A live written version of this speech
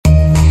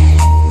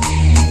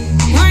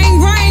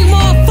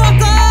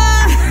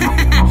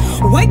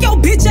wake your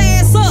bitch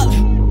ass up.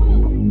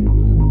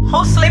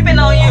 Who's sleeping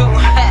on you?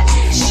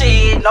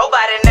 Shit,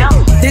 nobody now.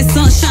 That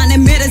sunshine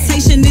and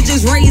meditation, it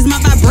just raised my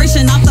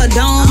vibration off the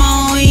dome.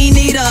 I don't even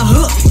need a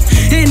hook.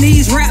 And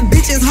these rap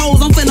bitches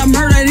hoes, I'm finna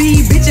murder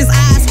these bitches,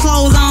 eyes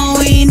closed. I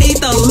don't even need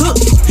the look.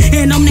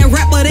 And I'm that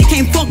rapper they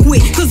can't fuck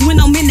with, cause when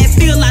I'm in that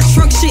field I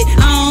truck shit.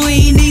 I don't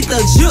even need the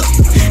juke.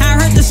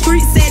 I heard the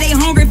streets say they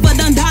hungry for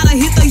Dondada.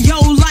 Hit the yo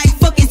like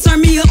fucking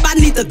turn me up, I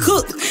need to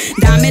cook.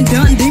 Diamond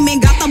done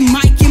demon, got the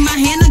mic in my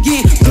hand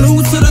again.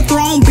 Glued to the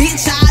throne,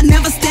 bitch, I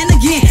never stand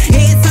again.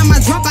 Every time I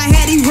drop, I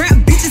had these rap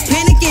bitches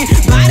panicking.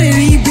 Body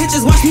these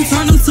bitches, watch me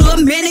turn them to a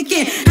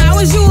mannequin. How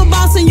is you a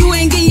boss and you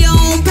ain't getting your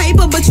own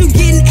paper, but you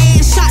getting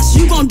ass shots,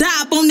 you gon'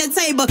 die up on that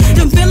table.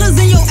 Them fillers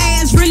in your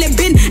ass really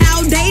been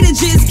outdated.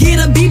 Just get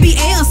a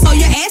BBL so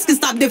your ass can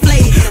stop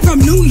deflating. From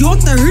New York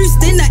to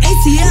Houston to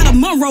ATL to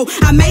Monroe,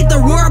 I made the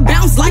world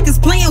bounce like it's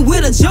playing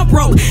with a jump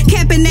rope.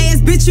 Capping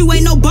ass bitch, you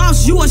ain't no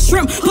boss, you a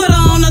shrimp. Put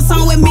her on a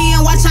song with me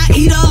and watch I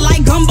eat her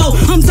like gumbo.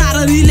 I'm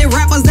tired of these little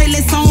rappers, they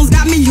lit songs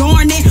got me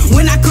yarning.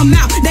 When I come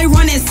out, they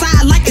run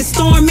inside like it's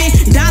storming.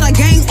 Dada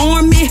gang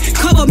on me,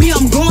 cover me,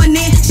 I'm going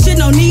in. Shit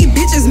no need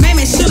bitches, man,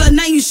 shoulda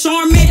named you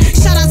Charmin.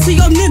 Shout out to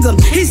your nigga,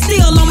 he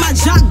still on my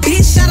jock,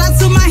 bitch. Shout out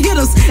to my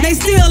hitters, they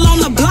still on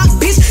the block,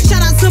 bitch.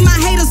 Shout out to my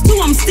haters too,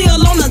 I'm still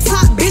on the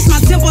top, bitch. My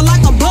temper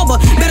like a bubble,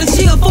 better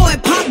chill for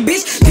it pop,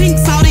 bitch. Pink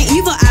salt and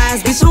evil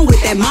eyes, bitch, I'm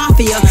with that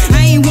mafia.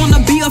 I ain't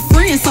wanna be a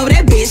friend, so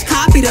that bitch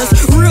copied us.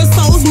 Real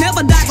souls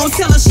never die, gon'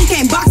 tell her she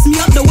can't box me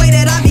up. The way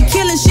that I be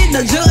killing shit,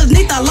 the judge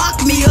need to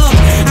lock me up.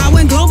 I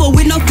went global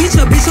with no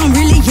feature, bitch, I'm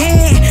really,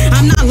 yeah.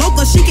 I'm not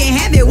local, she can't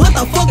have it, what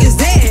the fuck is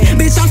that?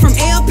 Bitch, I'm from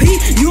LP,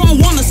 you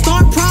don't wanna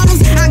start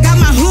problems. I got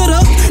my hood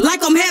up,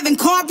 like I'm having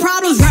car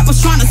problems.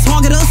 Rappers trying to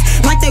target us,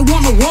 like they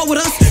wanna war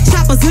with us.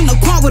 Choppers in the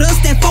car with us,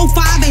 that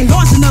 4-5 ain't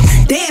large enough.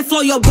 Dead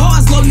flow, your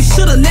bars low, you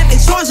shoulda left it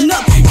charging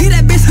up. Get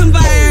that bitch some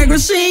Viagra,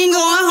 she ain't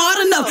going hard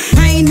enough.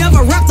 I ain't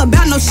never rapped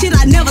about no shit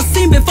I never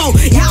seen before.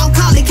 Y'all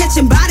call it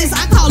catching bodies,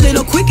 I call it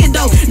a quickie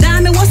though.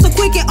 Diamond, what's a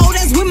quickie? Oh,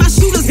 that's when my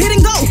shooters hit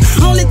and go.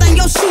 Only thing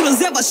your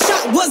shooters ever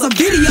shot was a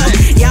video.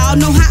 Y'all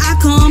know how I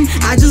come,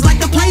 I just like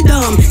to play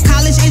dumb.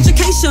 College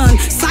education,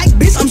 psych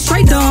bitch, I'm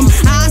straight dumb.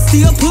 I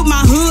still put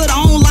my hood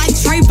on like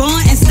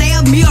Trayvon and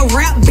stab me a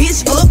rap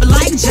bitch up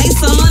like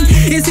Jason.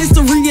 It's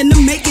history in the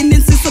making,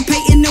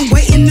 anticipating and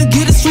waiting to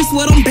get the streets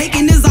what I'm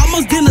baking. Is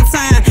almost dinner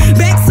time.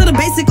 Back to the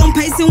basic, I'm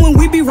pacing when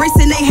we be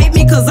racing. They hate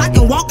me cause I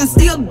can walk and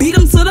still beat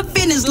them to the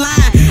finish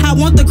line. I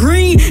want the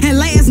green, and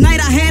last night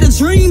I had a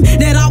dream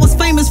that I was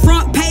famous,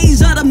 front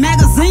page of the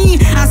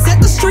magazine. I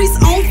set the streets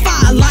on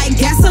fire like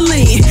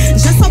gasoline,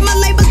 just so my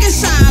label can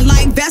shine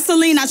like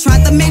Vaseline. I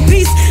tried to make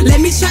peace, let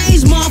me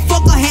change,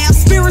 motherfucker. Half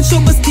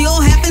spiritual but still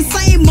half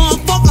insane,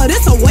 motherfucker.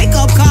 This a wake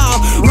up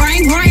call.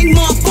 Ring, ring,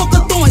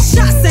 motherfucker. Throwing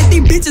shots at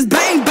these bitches,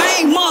 bang,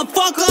 bang,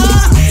 motherfucker.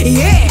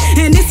 Yeah,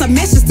 and it's a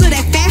message to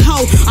that fat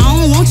hoe. I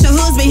don't want your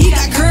husband, he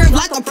got curved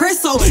like a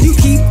presso. You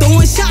keep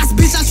throwing shots,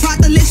 bitch, I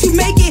tried to let you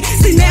make it.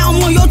 See, now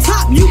I'm on your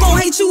top, you gon'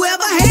 hate you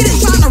ever hate it.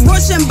 Trying to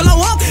rush and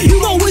blow up, you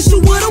gon' wish you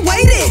would've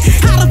waited.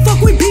 How the fuck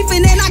we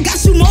beefing and I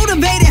got you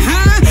motivated,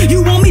 huh?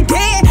 You want me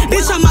dead?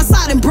 Bitch, I'm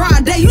outside in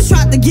broad day. You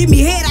tried to give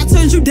me head, I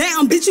turned you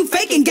down, bitch, you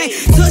faking gay.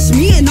 Touch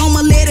me and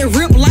I'ma let it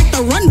rip like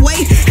the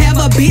runway. Have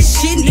a bitch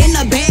shitting in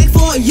the bag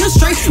for a year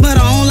straight. But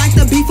I don't like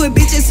to beef with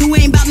bitches who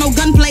ain't bout no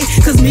gunplay.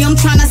 Cause me, I'm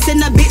tryna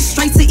send a bitch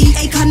straight to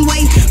EA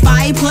Conway.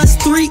 5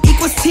 + 3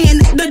 = 10,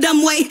 the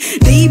dumb way.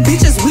 These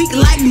bitches weak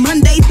like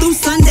Monday through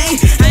Sunday.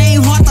 I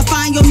ain't hard to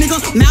find your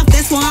nigga mouth,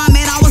 that's where I'm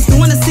at. I was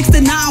doing a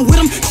 69 with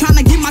him,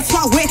 tryna get my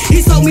twat wet.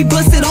 He told me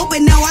bust it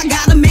open, now I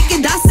gotta make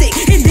it dissect.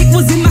 His dick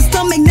was in my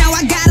stomach, now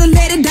I gotta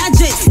let it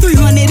digest.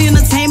 300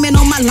 entertainment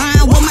on my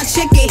line, want my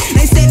check it.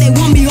 They said they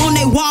want me on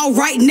their wall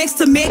right next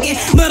to Megan,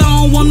 but I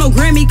don't want no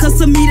Grammy, cause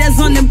to me that's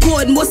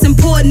unimportant. What's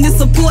important is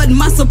supporting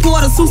my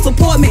supporters who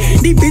support me.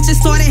 These bitches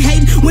started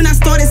hating when I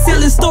started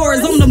selling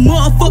stories. I'm the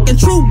motherfucking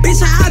truth,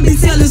 bitch, how I be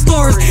telling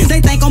stories.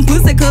 They think I'm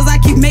pussy cause I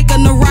keep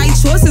making the right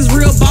choices.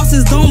 Real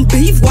bosses don't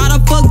beef, why the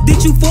fuck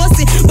did you force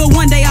it? But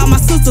one day all my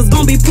sisters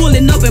gon' be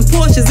pulling up in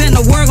Porsches, and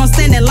the world gon'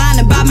 stand in line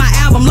and buy my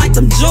album like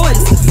them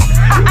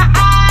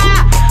Jordans.